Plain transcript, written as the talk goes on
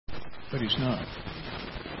but he's not.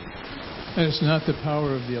 And it's not the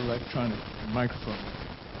power of the electronic microphone.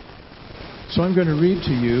 So I'm going to read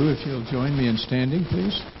to you, if you'll join me in standing,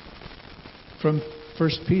 please, from 1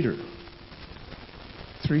 Peter.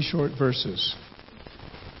 3 short verses,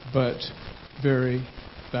 but very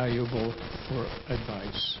valuable for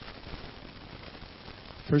advice.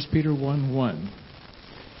 1 Peter 1:1.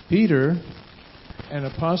 Peter, an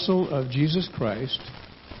apostle of Jesus Christ,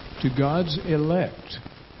 to God's elect,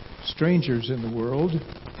 strangers in the world,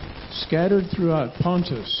 scattered throughout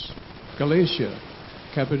Pontus, Galatia,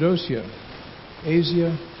 Cappadocia,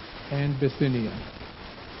 Asia, and Bithynia.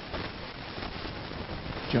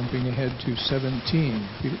 Jumping ahead to 17,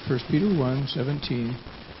 1 Peter 1:17.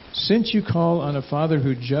 Since you call on a Father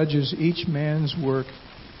who judges each man's work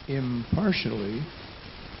impartially,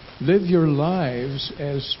 live your lives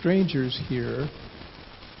as strangers here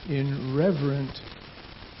in reverent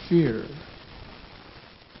fear.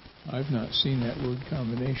 I've not seen that word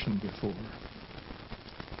combination before.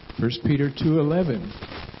 1 Peter 2:11.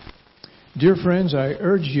 Dear friends, I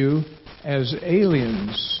urge you as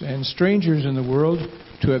aliens and strangers in the world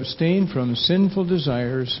to abstain from sinful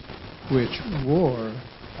desires which war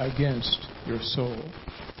against your soul.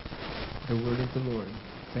 The word of the Lord.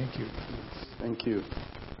 Thank you. Thank you.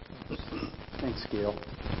 Thanks, Gail.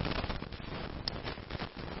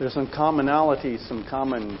 There's some commonality, some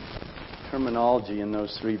common terminology in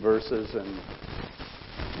those 3 verses, and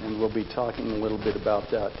we'll be talking a little bit about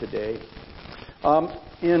that today.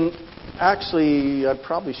 Actually, I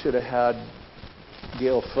probably should have had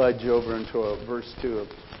Gail fudge over into verse 2 of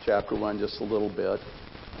chapter 1 just a little bit.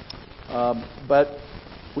 But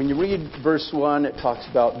when you read verse 1, it talks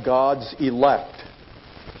about God's elect.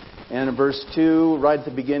 And in verse 2, right at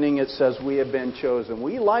the beginning, it says, we have been chosen.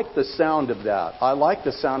 We like the sound of that. I like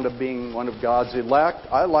the sound of being one of God's elect.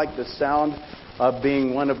 I like the sound of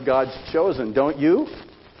being one of God's chosen. Don't you?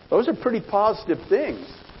 Those are pretty positive things.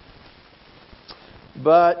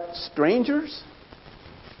 But strangers?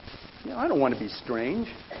 I don't want to be strange.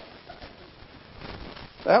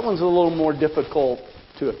 That one's a little more difficult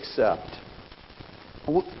to accept.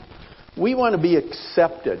 We want to be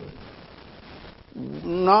accepted.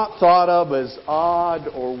 Not thought of as odd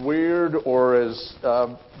or weird, or as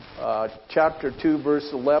chapter 2 verse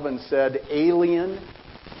 11 said, alien.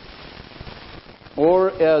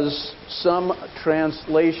 Or as some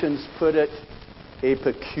translations put it, a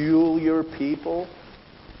peculiar people.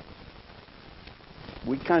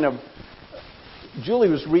 Julie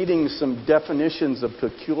was reading some definitions of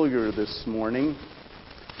peculiar this morning.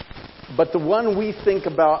 But the one we think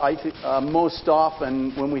about most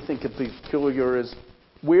often when we think of peculiar is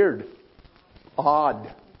weird,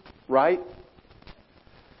 odd, right?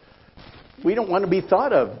 We don't want to be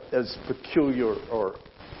thought of as peculiar or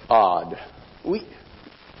odd.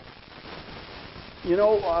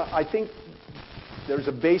 I think there's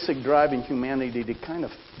a basic drive in humanity to kind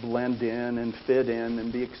of blend in and fit in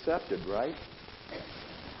and be accepted, right?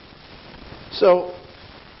 So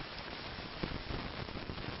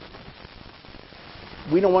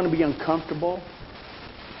we don't want to be uncomfortable.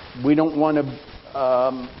 We don't want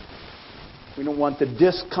the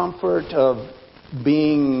discomfort of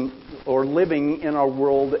being or living in our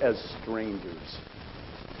world as strangers.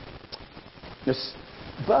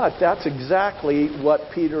 But that's exactly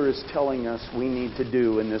what Peter is telling us we need to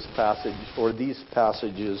do in this passage, or these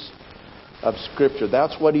passages of Scripture.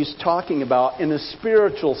 That's what he's talking about in a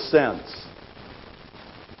spiritual sense.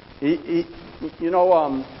 We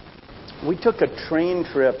took a train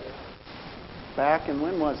trip back in,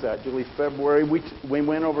 when was that, Julie? February. We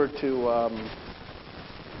went over to,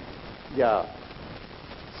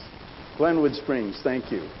 Glenwood Springs.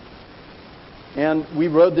 Thank you. And we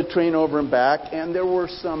rode the train over and back, and there were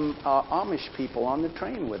some Amish people on the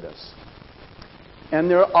train with us. And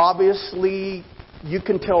they're obviously, you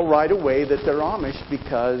can tell right away that they're Amish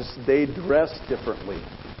because they dress differently.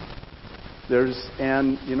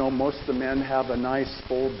 Most of the men have a nice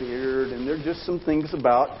full beard, and there are just some things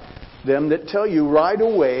about them that tell you right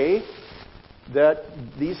away that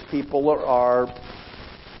these people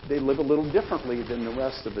they live a little differently than the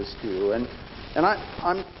rest of us do. And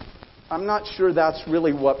I'm not sure that's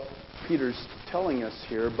really what Peter's telling us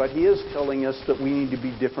here, but he is telling us that we need to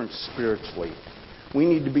be different spiritually. We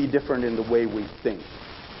need to be different in the way we think.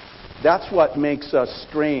 That's what makes us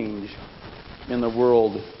strange in the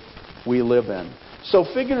world we live in. So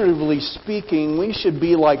figuratively speaking, we should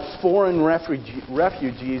be like foreign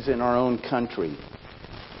refugees in our own country.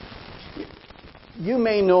 You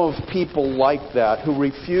may know of people like that who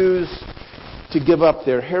refuse to give up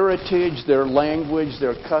their heritage, their language,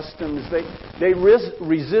 their customs. They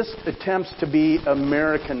resist attempts to be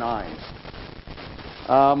Americanized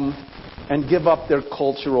and give up their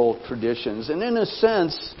cultural traditions. And in a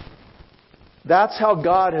sense, that's how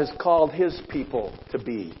God has called His people to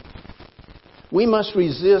be. We must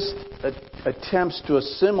resist attempts to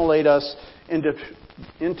assimilate us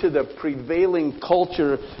into the prevailing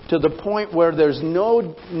culture to the point where there's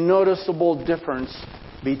no noticeable difference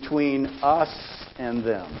between us and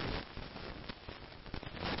them.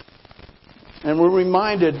 And we're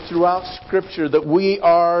reminded throughout Scripture that we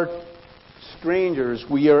are strangers,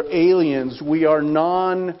 we are aliens, we are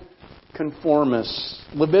non-conformists.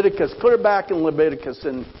 Leviticus, clear back in Leviticus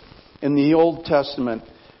in the Old Testament,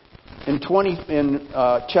 in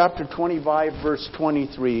chapter 25, verse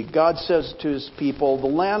 23, God says to His people, "The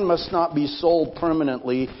land must not be sold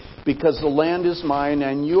permanently, because the land is mine,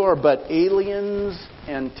 and you are but aliens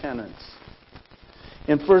and tenants."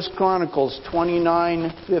 In 1 Chronicles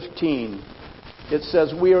 29:15, it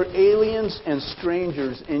says, "We are aliens and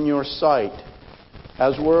strangers in your sight,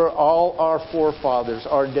 as were all our forefathers.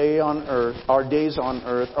 Our days on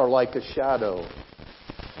earth are like a shadow."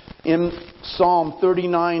 In Psalm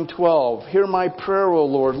 39:12, "Hear my prayer, O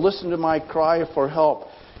Lord. Listen to my cry for help.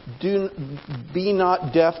 Be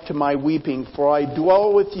not deaf to my weeping, for I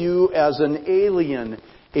dwell with you as an alien,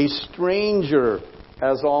 a stranger,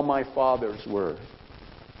 as all my fathers were."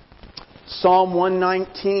 Psalm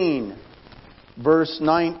 119, verse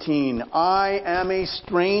 19, "I am a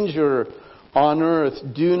stranger on earth.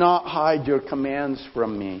 Do not hide your commands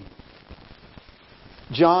from me."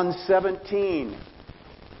 John 17,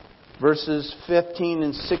 verses 15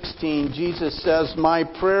 and 16, Jesus says, "My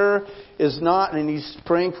prayer is not," and He's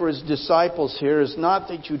praying for His disciples here, "is not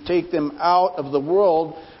that you take them out of the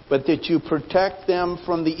world, but that you protect them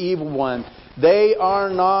from the evil one. They are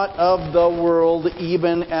not of the world,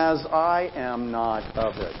 even as I am not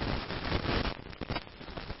of it."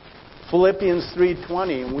 Philippians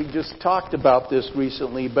 3:20, and we just talked about this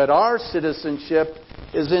recently, "But our citizenship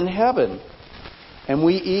is in heaven, and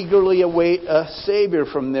we eagerly await a Savior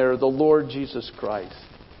from there, the Lord Jesus Christ."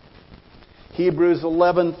 Hebrews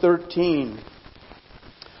 11:13,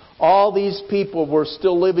 "All these people were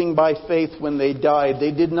still living by faith when they died.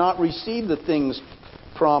 They did not receive the things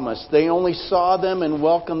promised. They only saw them and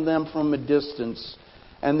welcomed them from a distance.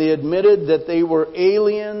 And they admitted that they were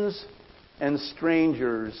aliens and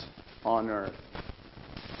strangers on earth."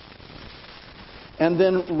 And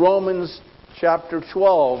then Romans chapter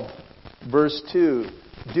 12, verse 2.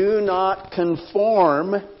 "Do not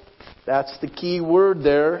conform," that's the key word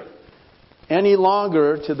there, "any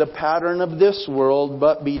longer to the pattern of this world,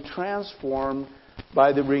 but be transformed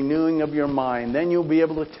by the renewing of your mind. Then you'll be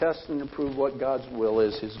able to test and approve what God's will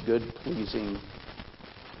is, His good, pleasing,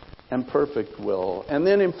 and perfect will." And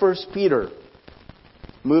then in 1 Peter,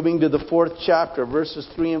 moving to the 4th chapter, verses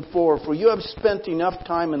 3 and 4, "For you have spent enough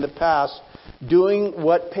time in the past doing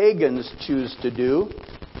what pagans choose to do,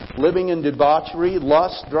 living in debauchery,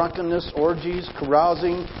 lust, drunkenness, orgies,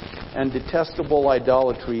 carousing, and detestable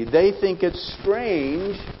idolatry. They think it's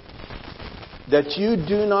strange that you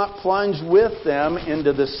do not plunge with them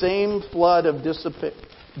into the same flood of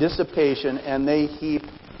dissipation, and they heap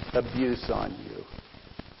abuse on you."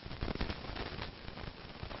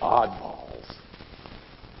 Oddballs.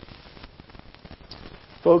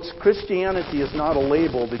 Folks, Christianity is not a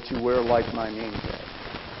label that you wear like my name tag.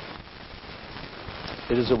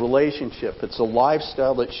 It is a relationship. It's a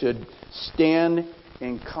lifestyle that should stand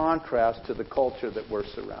in contrast to the culture that we're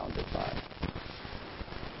surrounded by.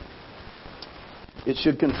 It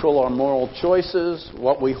should control our moral choices,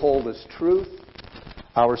 what we hold as truth,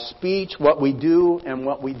 our speech, what we do, and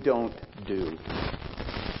what we don't do.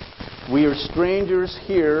 We are strangers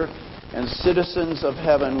here and citizens of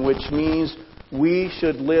heaven, which means we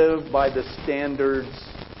should live by the standards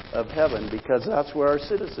of heaven, because that's where our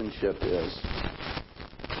citizenship is.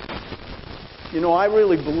 You know, I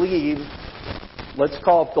really believe, let's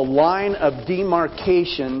call it the line of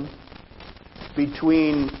demarcation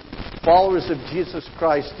between followers of Jesus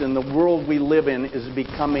Christ and the world we live in is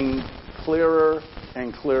becoming clearer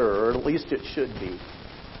and clearer, or at least it should be.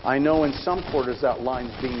 I know in some quarters that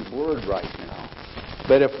line's being blurred right now.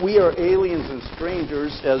 But if we are aliens and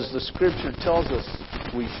strangers, as the Scripture tells us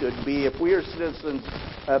we should be, if we are citizens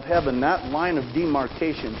of heaven, that line of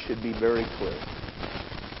demarcation should be very clear.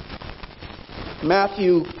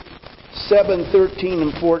 Matthew 7:13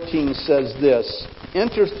 and 14 says this,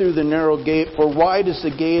 "Enter through the narrow gate, for wide is the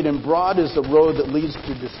gate and broad is the road that leads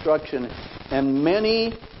to destruction, and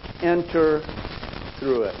many enter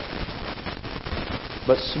through it."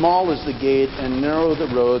 But small is the gate and narrow the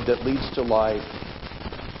road that leads to life,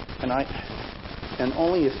 and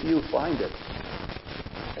only a few find it.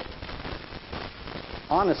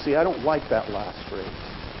 Honestly, I don't like that last phrase.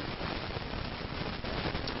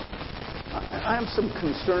 I have some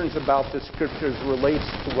concerns about the Scriptures relates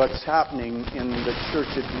to what's happening in the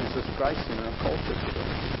Church of Jesus Christ in our culture today.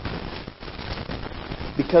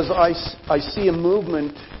 Because I see a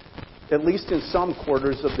movement, at least in some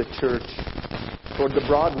quarters of the church, toward the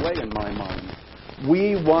broad way in my mind.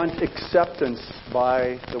 We want acceptance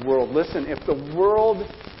by the world. Listen, if the world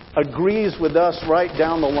agrees with us right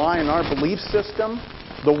down the line in our belief system,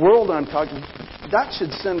 the world I'm talking, that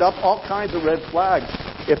should send up all kinds of red flags.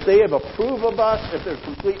 If they have approved of us, if they're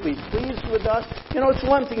completely pleased with us, it's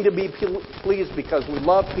one thing to be pleased because we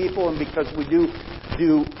love people and because we do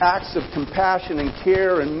acts of compassion and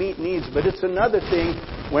care and meet needs, but it's another thing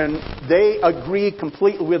when they agree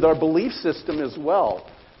completely with our belief system as well.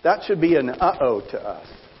 That should be an uh-oh to us.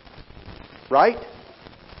 Right?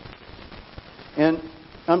 And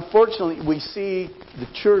unfortunately, we see the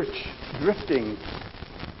church drifting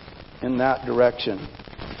in that direction.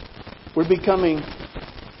 We're becoming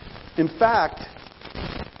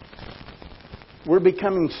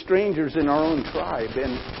strangers in our own tribe.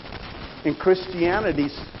 And in Christianity,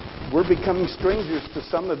 we're becoming strangers to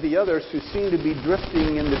some of the others who seem to be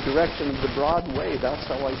drifting in the direction of the broad way. That's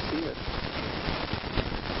how I see it.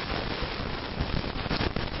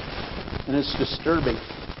 And it's disturbing.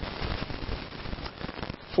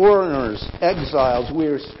 Foreigners, exiles, we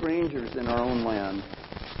are strangers in our own land.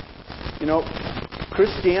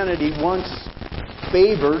 Christianity, once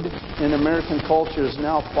favored in American culture, has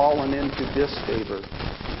now fallen into disfavor.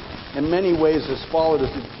 In many ways, as followers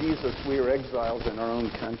of Jesus, we are exiles in our own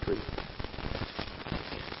country.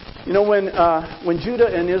 When Judah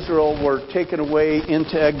and Israel were taken away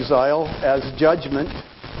into exile as judgment,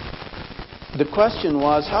 the question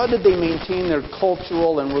was, how did they maintain their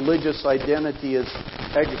cultural and religious identity as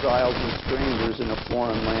exiles and strangers in a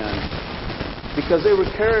foreign land? Because they were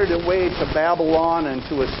carried away to Babylon and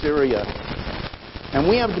to Assyria. And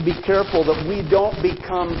we have to be careful that we don't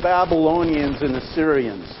become Babylonians and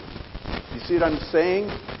Assyrians. You see what I'm saying?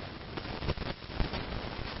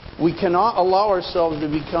 We cannot allow ourselves to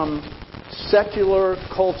become secular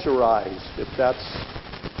culturized, if that's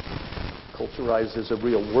culturized is a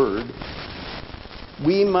real word.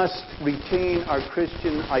 We must retain our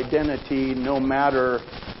Christian identity no matter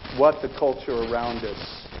what the culture around us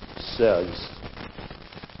says.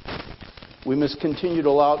 We must continue to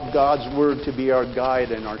allow God's Word to be our guide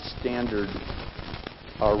and our standard,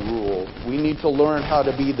 our rule. We need to learn how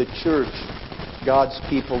to be the church, God's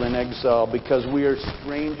people in exile, because we are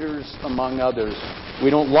strangers among others. We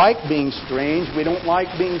don't like being strange. We don't like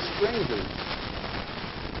being strangers.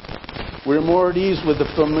 We're more at ease with the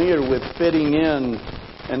familiar, with fitting in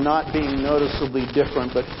and not being noticeably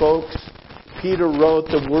different. But folks, Peter wrote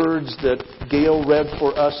the words that Gail read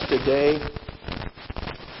for us today.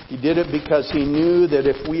 He did it because he knew that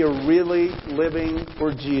if we are really living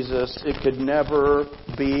for Jesus, it could never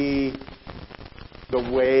be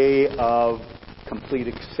the way of complete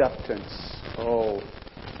acceptance. Oh,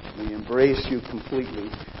 we embrace you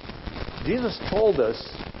completely. Jesus told us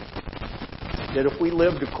that if we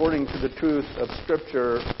lived according to the truth of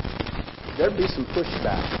Scripture, there'd be some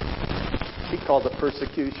pushback. He called it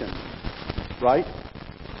persecution. Right?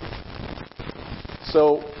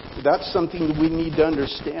 So that's something that we need to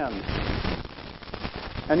understand.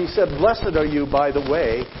 And he said, blessed are you, by the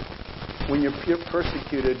way, when you're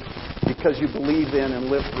persecuted because you believe in and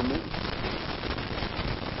live for me.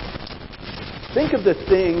 Think of the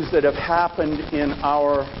things that have happened in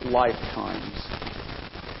our lifetimes.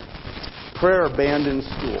 Prayer banned in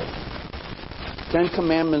school. 10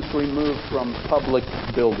 Commandments removed from public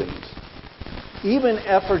buildings. Even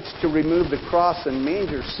efforts to remove the cross and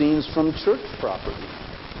manger scenes from church property.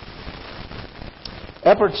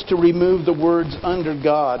 Efforts to remove the words under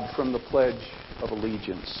God from the Pledge of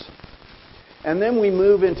Allegiance. And then we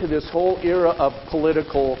move into this whole era of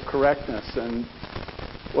political correctness. And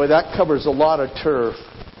boy, that covers a lot of turf.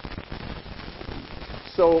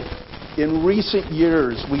 So in recent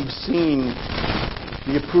years, we've seen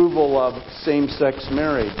the approval of same-sex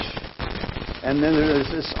marriage. And then there's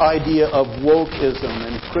this idea of wokeism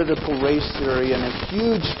and critical race theory and a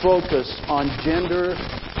huge focus on gender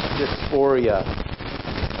dysphoria.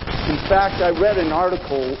 In fact, I read an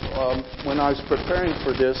article when I was preparing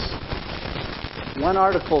for this. One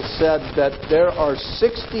article said that there are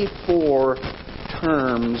 64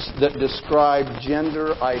 terms that describe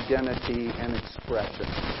gender identity and expression.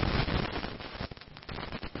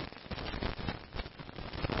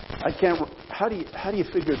 How do you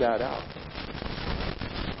figure that out?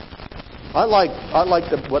 I like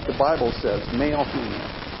what the Bible says, male, female.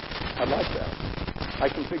 I like that. I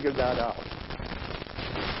can figure that out.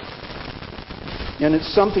 And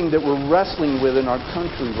it's something that we're wrestling with in our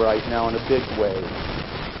country right now in a big way.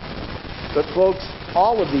 But folks,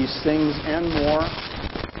 all of these things and more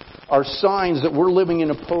are signs that we're living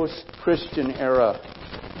in a post-Christian era.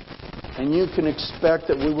 And you can expect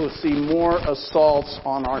that we will see more assaults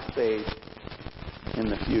on our faith in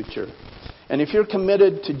the future. And if you're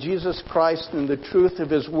committed to Jesus Christ and the truth of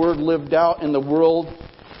His Word lived out in the world,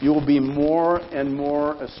 you will be more and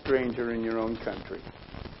more a stranger in your own country.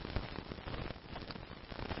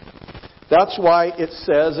 That's why it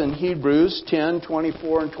says in Hebrews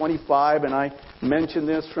 10:24 and 25, and I mention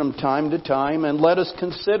this from time to time, and let us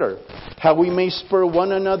consider how we may spur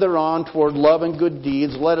one another on toward love and good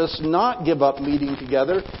deeds. Let us not give up meeting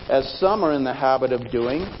together, as some are in the habit of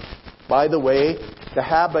doing. By the way, the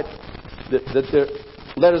habit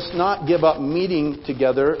let us not give up meeting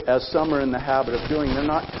together, as some are in the habit of doing. They're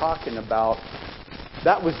not talking about,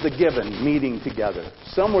 that was the given, meeting together.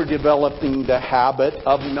 Some were developing the habit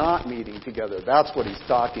of not meeting together. That's what he's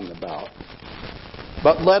talking about.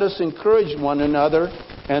 But let us encourage one another,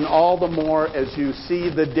 and all the more as you see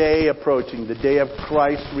the day approaching, the day of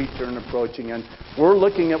Christ's return approaching. And we're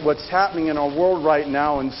looking at what's happening in our world right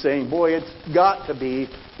now and saying, boy, it's got to be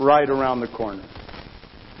right around the corner.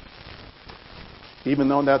 Even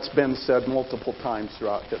though that's been said multiple times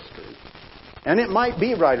throughout history. And it might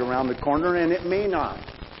be right around the corner, and it may not.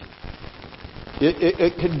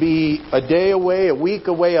 It could be a day away, a week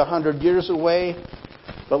away, 100 years away.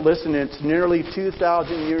 But listen, it's nearly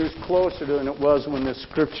 2,000 years closer than it was when this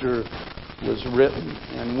Scripture was written.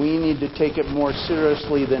 And we need to take it more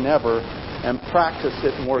seriously than ever and practice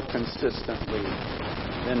it more consistently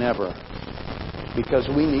than ever. Because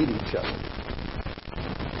we need each other.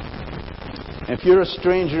 If you're a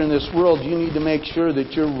stranger in this world, you need to make sure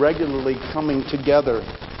that you're regularly coming together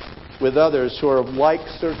with others who are of like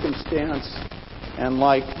circumstance and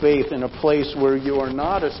like faith in a place where you are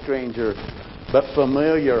not a stranger, but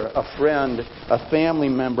familiar, a friend, a family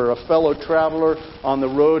member, a fellow traveler on the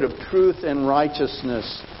road of truth and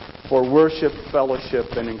righteousness for worship, fellowship,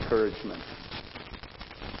 and encouragement.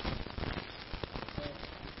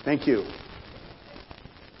 Thank you.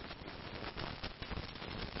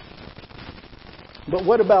 But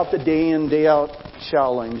what about the day in, day out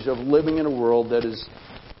challenge of living in a world that is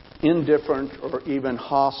indifferent or even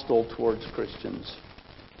hostile towards Christians?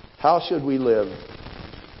 How should we live?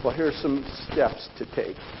 Well, here's some steps to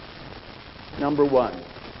take. Number one,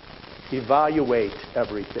 evaluate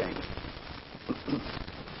everything.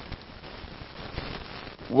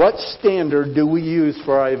 What standard do we use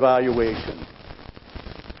for our evaluation?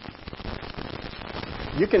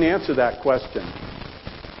 You can answer that question.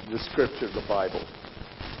 The Scripture, the Bible.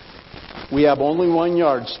 We have only one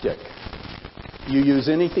yardstick. You use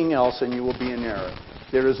anything else and you will be in error.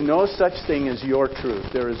 There is no such thing as your truth.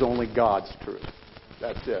 There is only God's truth.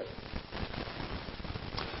 That's it.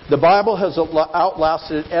 The Bible has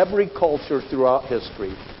outlasted every culture throughout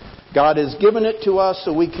history. God has given it to us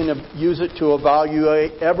so we can use it to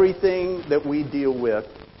evaluate everything that we deal with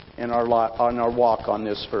on our walk on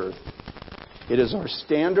this earth. It is our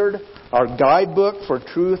standard, our guidebook for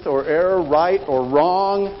truth or error, right or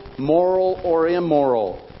wrong, moral or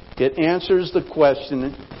immoral. It answers the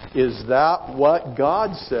question, is that what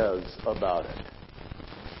God says about it?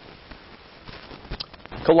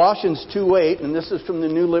 Colossians 2:8, and this is from the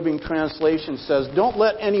New Living Translation, says, don't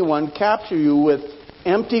let anyone capture you with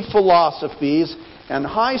empty philosophies and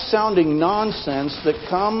high-sounding nonsense that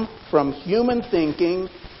come from human thinking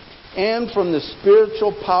and from the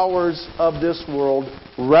spiritual powers of this world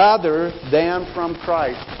rather than from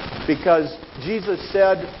Christ. Because Jesus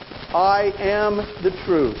said, I am the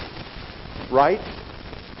truth. Right?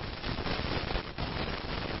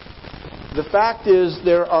 The fact is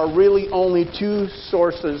there are really only two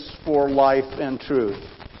sources for life and truth.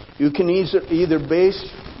 You can either base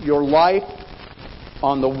your life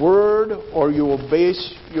on the Word or you will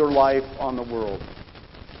base your life on the world.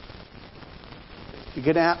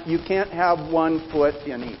 You can't have one foot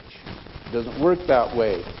in each. It doesn't work that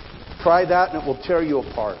way. Try that and it will tear you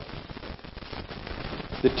apart.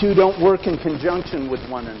 The two don't work in conjunction with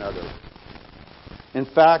one another. In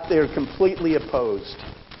fact, they are completely opposed.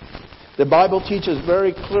 The Bible teaches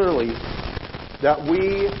very clearly that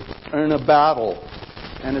we are in a battle.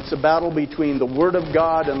 And it's a battle between the Word of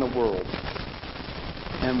God and the world.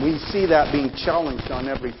 And we see that being challenged on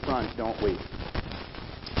every front, don't we?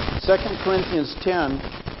 2 Corinthians 10,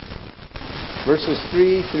 verses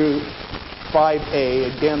 3 through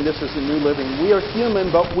 5a. Again, this is the New Living. We are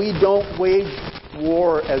human, but we don't wage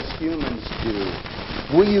war as humans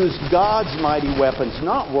do. We use God's mighty weapons,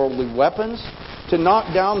 not worldly weapons, to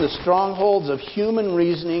knock down the strongholds of human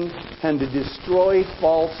reasoning and to destroy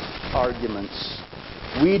false arguments.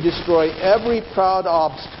 We destroy every proud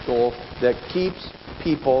obstacle that keeps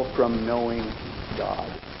people from knowing God.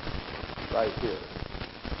 Right here.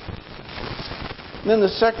 And then the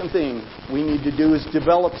second thing we need to do is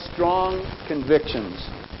develop strong convictions.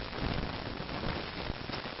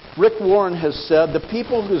 Rick Warren has said, the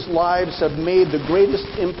people whose lives have made the greatest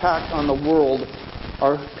impact on the world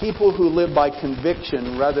are people who live by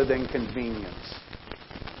conviction rather than convenience.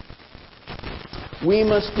 We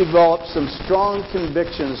must develop some strong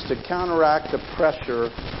convictions to counteract the pressure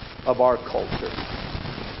of our culture.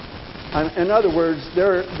 In other words,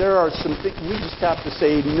 there are some things we just have to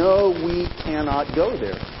say, no, we cannot go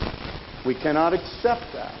there. We cannot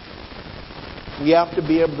accept that. We have to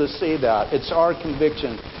be able to say that. It's our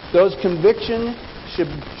conviction. Those convictions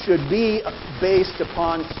should be based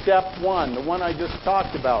upon step one, the one I just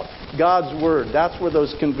talked about, God's Word. That's where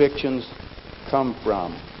those convictions come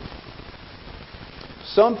from.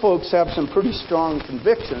 Some folks have some pretty strong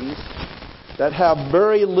convictions that have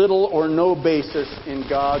very little or no basis in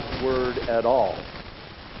God's Word at all.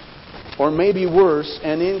 Or maybe worse,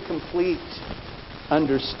 an incomplete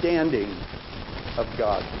understanding of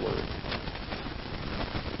God's Word.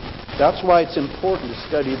 That's why it's important to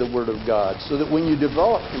study the Word of God, so that when you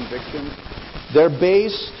develop convictions, they're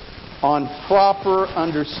based on proper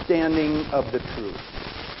understanding of the truth.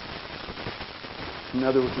 In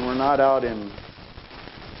other words, we're not out in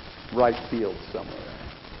right field somewhere,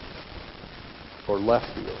 or left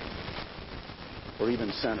field, or even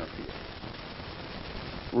center field.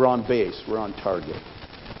 We're on base, we're on target.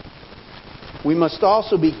 We must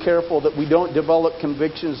also be careful that we don't develop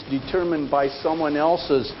convictions determined by someone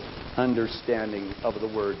else's understanding of the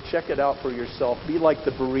Word. Check it out for yourself. Be like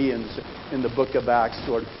the Bereans in the book of Acts.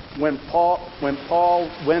 When Paul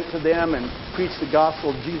went to them and preached the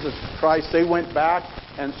gospel of Jesus Christ, they went back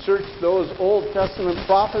and searched those Old Testament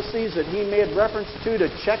prophecies that he made reference to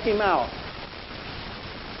check him out.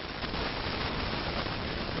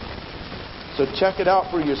 So check it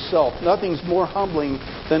out for yourself. Nothing's more humbling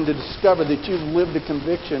than to discover that you've lived a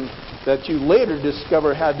conviction that you later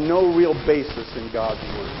discover had no real basis in God's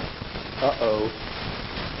Word.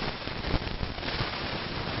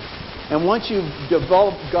 And once you've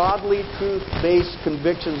developed godly, truth-based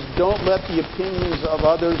convictions, don't let the opinions of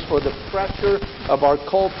others or the pressure of our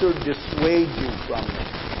culture dissuade you from it.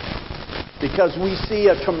 Because we see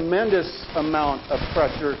a tremendous amount of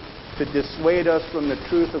pressure to dissuade us from the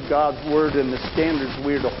truth of God's Word and the standards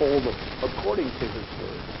we are to hold according to His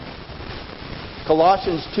Word.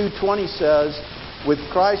 Colossians 2:20 says, with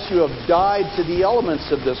Christ you have died to the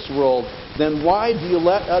elements of this world. Then why do you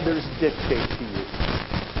let others dictate to you?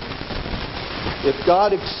 If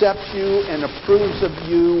God accepts you and approves of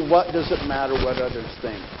you, what does it matter what others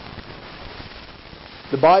think?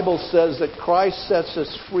 The Bible says that Christ sets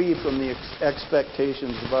us free from the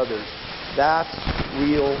expectations of others. That's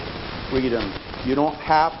real freedom. You don't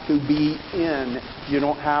have to be in. You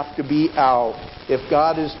don't have to be out. If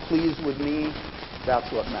God is pleased with me,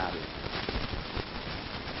 that's what matters.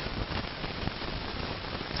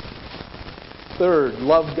 Third,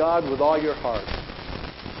 love God with all your heart.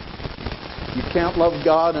 You can't love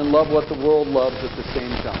God and love what the world loves at the same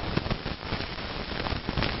time.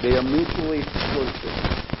 They are mutually exclusive.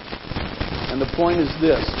 And the point is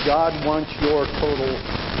this: God wants your total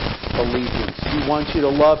allegiance. He wants you to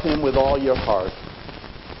love Him with all your heart.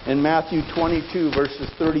 In Matthew 22, verses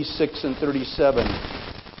 36 and 37,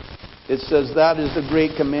 it says, that is the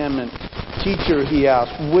great commandment. Teacher, he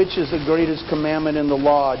asked, which is the greatest commandment in the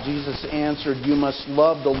law? Jesus answered, you must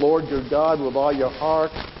love the Lord your God with all your heart,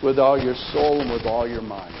 with all your soul, and with all your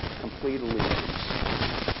mind. Complete allegiance.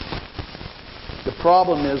 The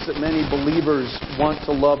problem is that many believers want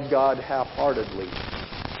to love God half-heartedly.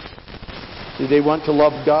 See, they want to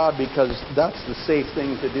love God because that's the safe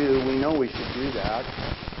thing to do. We know we should do that.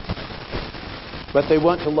 But they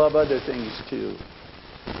want to love other things too.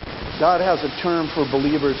 God has a term for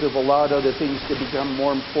believers who have allowed other things to become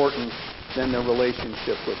more important than their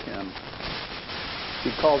relationship with Him. He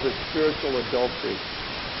calls it spiritual adultery.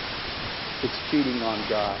 It's cheating on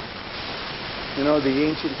God. You know, the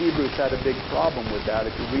ancient Hebrews had a big problem with that.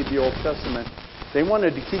 If you read the Old Testament, they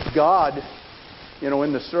wanted to keep God,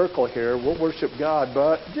 in the circle here. We'll worship God,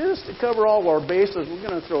 but just to cover all our bases, we're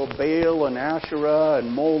going to throw Baal and Asherah and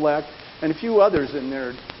Molech and a few others in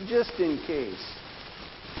there just in case.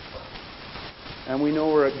 And we know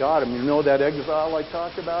where it got them. You know that exile I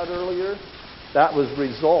talked about earlier? That was the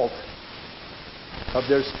result of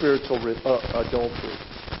their spiritual adultery.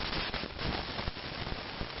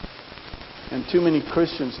 And too many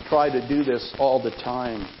Christians try to do this all the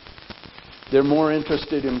time. They're more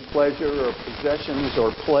interested in pleasure or possessions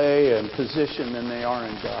or play and position than they are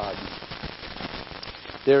in God.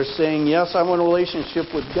 They're saying, yes, I want a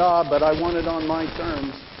relationship with God, but I want it on my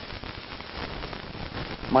terms.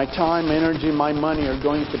 My time, energy, my money are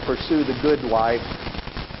going to pursue the good life,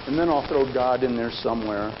 and then I'll throw God in there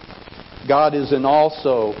somewhere. God is an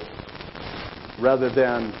also rather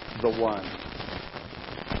than the one.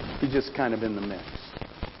 He's just kind of in the mix.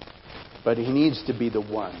 But He needs to be the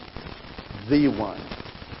one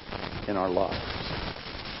in our lives.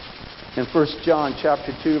 In 1 John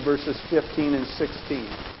chapter 2, verses 15 and 16,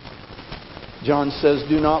 John says,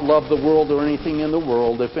 do not love the world or anything in the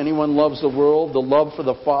world. If anyone loves the world, the love for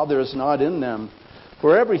the Father is not in them.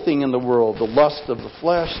 For everything in the world, the lust of the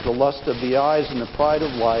flesh, the lust of the eyes, and the pride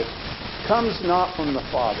of life, comes not from the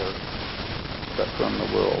Father, but from the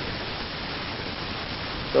world.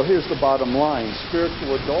 So here's the bottom line.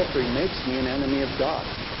 Spiritual adultery makes me an enemy of God.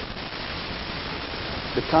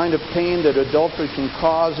 The kind of pain that adultery can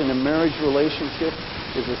cause in a marriage relationship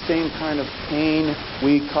is the same kind of pain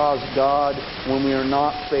we cause God when we are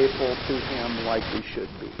not faithful to Him like we should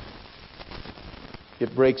be.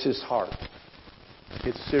 It breaks His heart.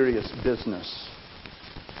 It's serious business.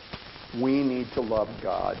 We need to love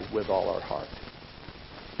God with all our heart.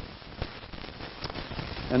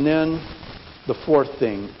 And then the fourth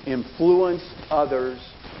thing, influence others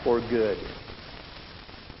for good.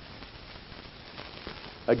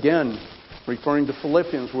 Again, referring to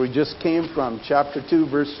Philippians, where we just came from, chapter 2,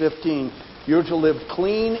 verse 15. You're to live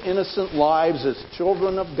clean, innocent lives as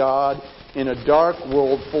children of God in a dark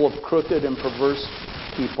world full of crooked and perverse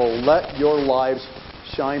people. Let your lives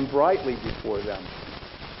shine brightly before them.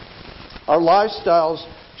 Our lifestyles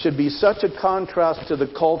should be such a contrast to the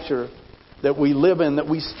culture that we live in that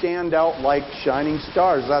we stand out like shining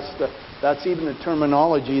stars. That's even the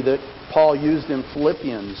terminology that Paul used in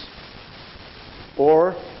Philippians.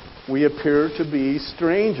 Or we appear to be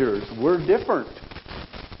strangers. We're different.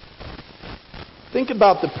 Think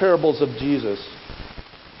about the parables of Jesus.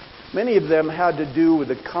 Many of them had to do with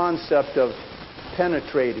the concept of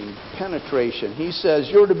penetration. He says,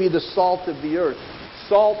 you're to be the salt of the earth.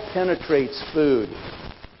 Salt penetrates food.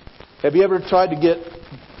 Have you ever tried to get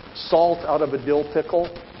salt out of a dill pickle?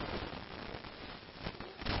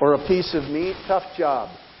 Or a piece of meat? Tough job.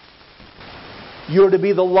 You're to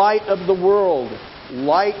be the light of the world.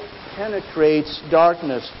 Light penetrates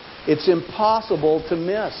darkness. It's impossible to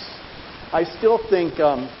miss. I still think,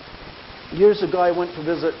 years ago I went to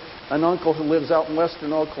visit an uncle who lives out in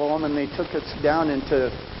western Oklahoma, and they took us down into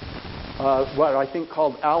what I think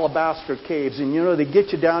called Alabaster Caves. And you know, they get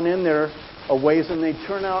you down in there a ways and they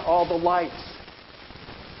turn out all the lights.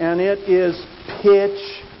 And it is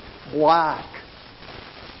pitch black.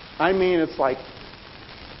 I mean, it's like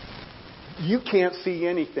you can't see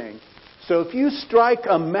anything. So if you strike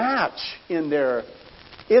a match in there,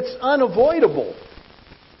 it's unavoidable.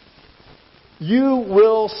 You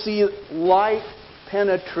will see light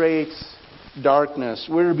penetrates darkness.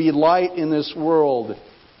 We're to be light in this world.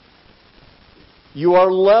 You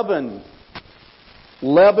are leaven.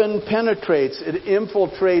 Leaven penetrates. It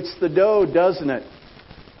infiltrates the dough, doesn't it?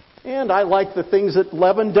 And I like the things that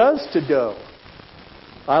leaven does to dough.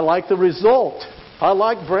 I like the result. I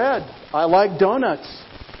like bread. I like donuts.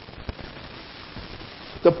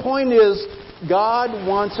 The point is, God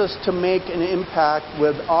wants us to make an impact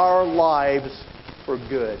with our lives for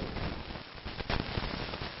good.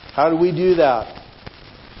 How do we do that?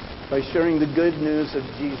 By sharing the good news of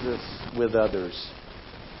Jesus with others.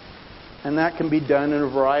 And that can be done in a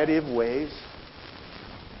variety of ways.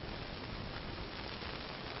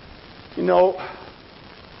 You know,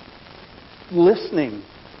 listening.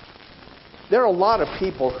 There are a lot of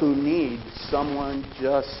people who need someone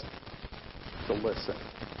just to listen.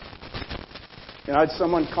 You know, I had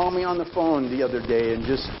someone call me on the phone the other day and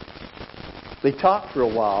they talked for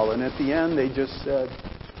a while, and at the end they just said,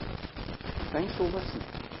 thanks for listening.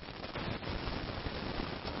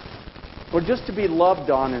 Or just to be loved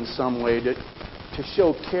on in some way, to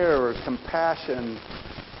show care or compassion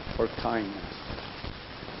or kindness.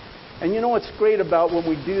 And you know what's great about when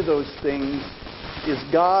we do those things is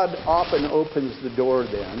God often opens the door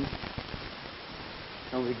then.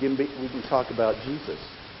 And we can talk about Jesus.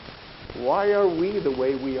 Why are we the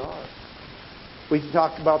way we are? We can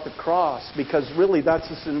talk about the cross, because really that's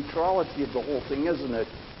the centrality of the whole thing, isn't it?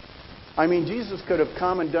 I mean, Jesus could have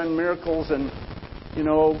come and done miracles and,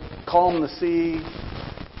 calmed the sea,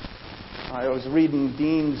 I was reading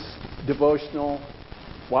Dean's devotional.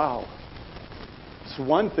 Wow. It's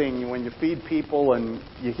one thing when you feed people and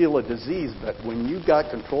you heal a disease, but when you got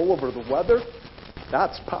control over the weather,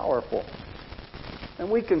 that's powerful. And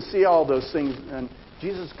we can see all those things, and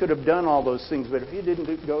Jesus could have done all those things, but if He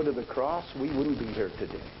didn't go to the cross, we wouldn't be here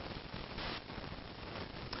today.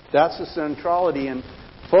 That's the centrality. And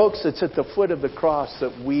folks, it's at the foot of the cross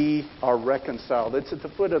that we are reconciled. It's at the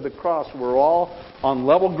foot of the cross. We're all on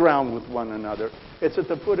level ground with one another. It's at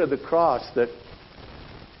the foot of the cross that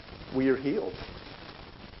we are healed.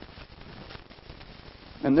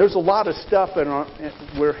 And there's a lot of stuff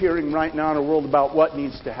we're hearing right now in our world about what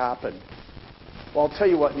needs to happen. Well, I'll tell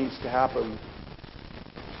you what needs to happen.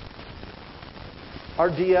 Our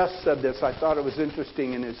DS said this. I thought it was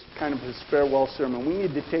interesting in his farewell sermon. We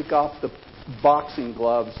need to take off the boxing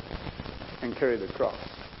gloves and carry the cross.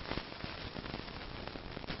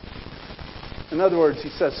 In other words, he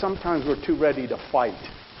says sometimes we're too ready to fight,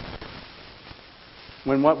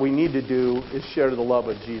 when what we need to do is share the love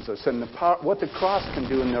of Jesus and what the cross can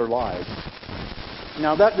do in their lives.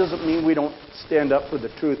 Now, that doesn't mean we don't stand up for the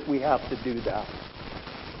truth. We have to do that.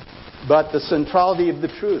 But the centrality of the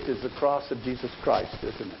truth is the cross of Jesus Christ,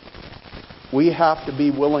 isn't it? We have to be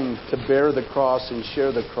willing to bear the cross and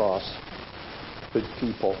share the cross with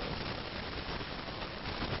people.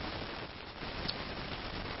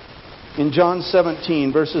 In John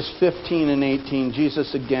 17, verses 15 and 18,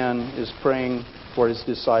 Jesus again is praying for His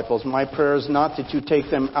disciples. My prayer is not that you take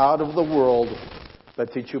them out of the world,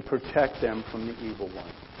 but that you protect them from the evil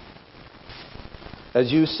one.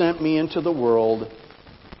 As you sent me into the world,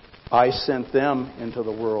 I sent them into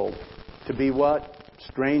the world. To be what?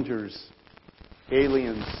 Strangers,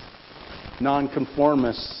 aliens,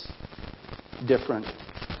 nonconformists, different.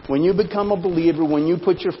 When you become a believer, when you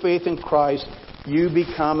put your faith in Christ, you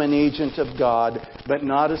become an agent of God, but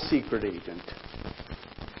not a secret agent.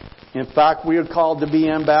 In fact, we are called to be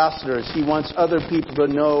ambassadors. He wants other people to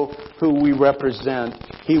know who we represent.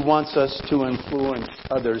 He wants us to influence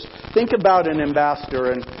others. Think about an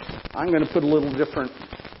ambassador, and I'm going to put a little different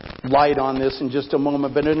light on this in just a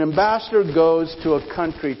moment. But an ambassador goes to a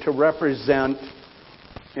country to represent,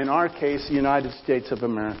 in our case, the United States of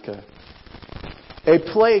America. A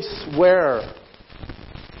place where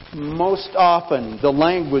most often the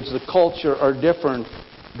language, the culture are different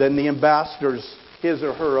than the ambassador's, his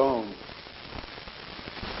or her own.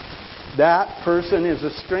 That person is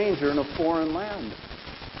a stranger in a foreign land.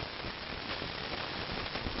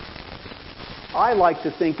 I like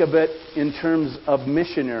to think of it in terms of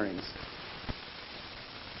missionaries.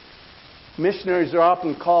 Missionaries are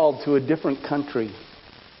often called to a different country,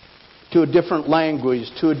 to a different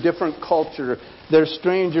language, to a different culture. They're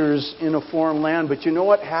strangers in a foreign land. But you know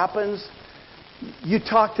what happens? You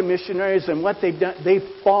talk to missionaries, and what they've done, they've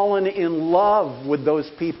fallen in love with those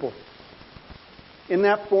people. In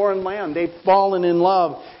that foreign land, they've fallen in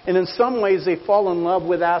love. And in some ways, they fall in love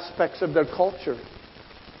with aspects of their culture.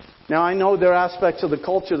 Now, I know there are aspects of the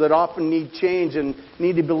culture that often need change and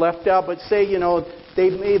need to be left out. But say, they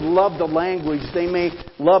may love the language. They may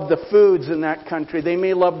love the foods in that country. They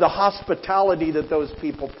may love the hospitality that those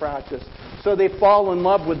people practice. So they fall in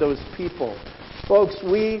love with those people. Folks,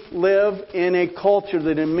 we live in a culture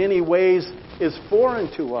that in many ways is foreign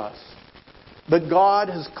to us. But God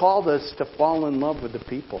has called us to fall in love with the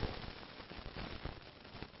people.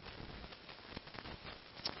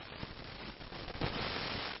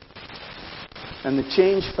 And the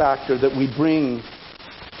change factor that we bring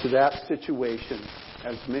to that situation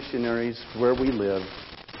as missionaries where we live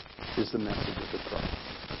is the message of the cross.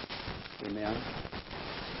 Amen?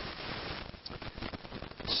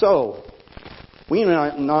 So, we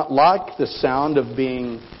may not like the sound of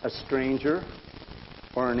being a stranger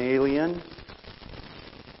or an alien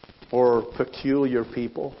or peculiar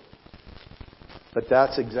people, but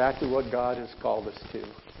that's exactly what God has called us to.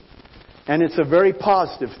 And it's a very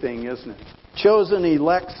positive thing, isn't it? Chosen,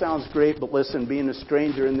 elect sounds great, but listen, being a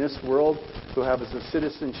stranger in this world who has a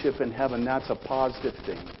citizenship in heaven, that's a positive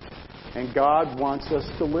thing. And God wants us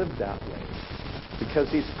to live that way because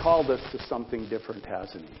He's called us to something different,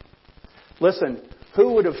 hasn't He? Listen,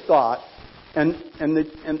 who would have thought, and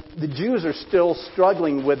the Jews are still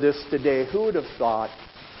struggling with this today, who would have thought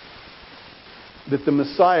that the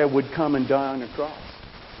Messiah would come and die on a cross?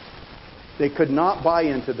 They could not buy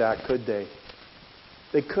into that, could they?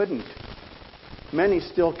 They couldn't. Many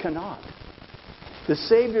still cannot. The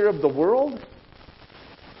Savior of the world?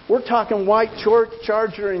 We're talking white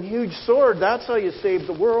charger and huge sword. That's how you save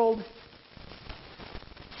the world.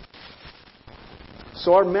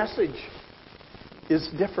 So our message is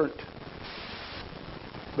different.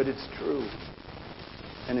 But it's true.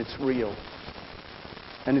 And it's real.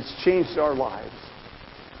 And it's changed our lives.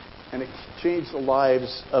 And it's changed the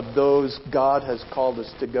lives of those God has called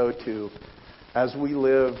us to go to as we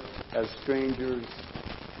live as strangers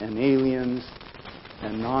and aliens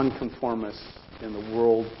and nonconformists in the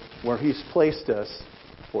world where He's placed us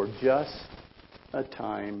for just a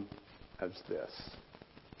time as this.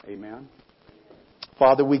 Amen.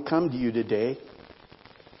 Father, we come to you today.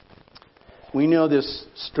 We know this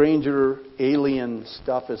stranger, alien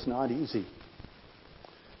stuff is not easy.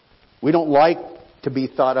 We don't like to be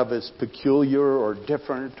thought of as peculiar or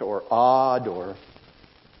different or odd or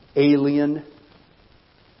alien.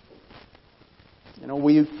 You know,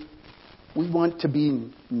 we want to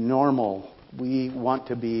be normal. We want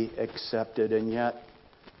to be accepted. And yet,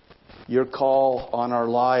 your call on our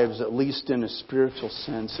lives, at least in a spiritual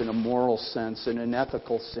sense, in a moral sense, in an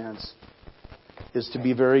ethical sense, is to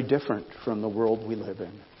be very different from the world we live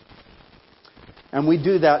in. And we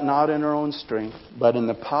do that not in our own strength, but in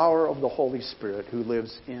the power of the Holy Spirit who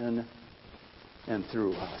lives in and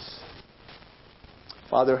through us.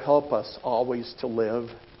 Father, help us always to live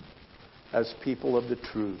as people of the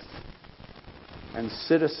truth and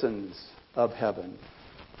citizens of heaven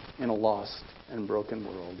in a lost and broken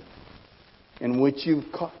world in which you've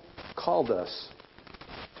called us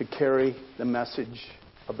to carry the message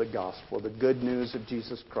of the gospel, the good news of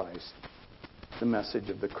Jesus Christ, the message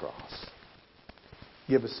of the cross.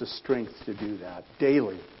 Give us the strength to do that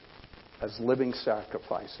daily as living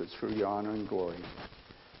sacrifices for your honor and glory.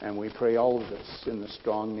 And we pray all of this in the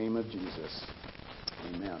strong name of Jesus.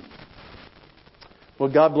 Amen.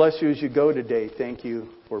 Well, God bless you as you go today. Thank you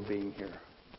for being here.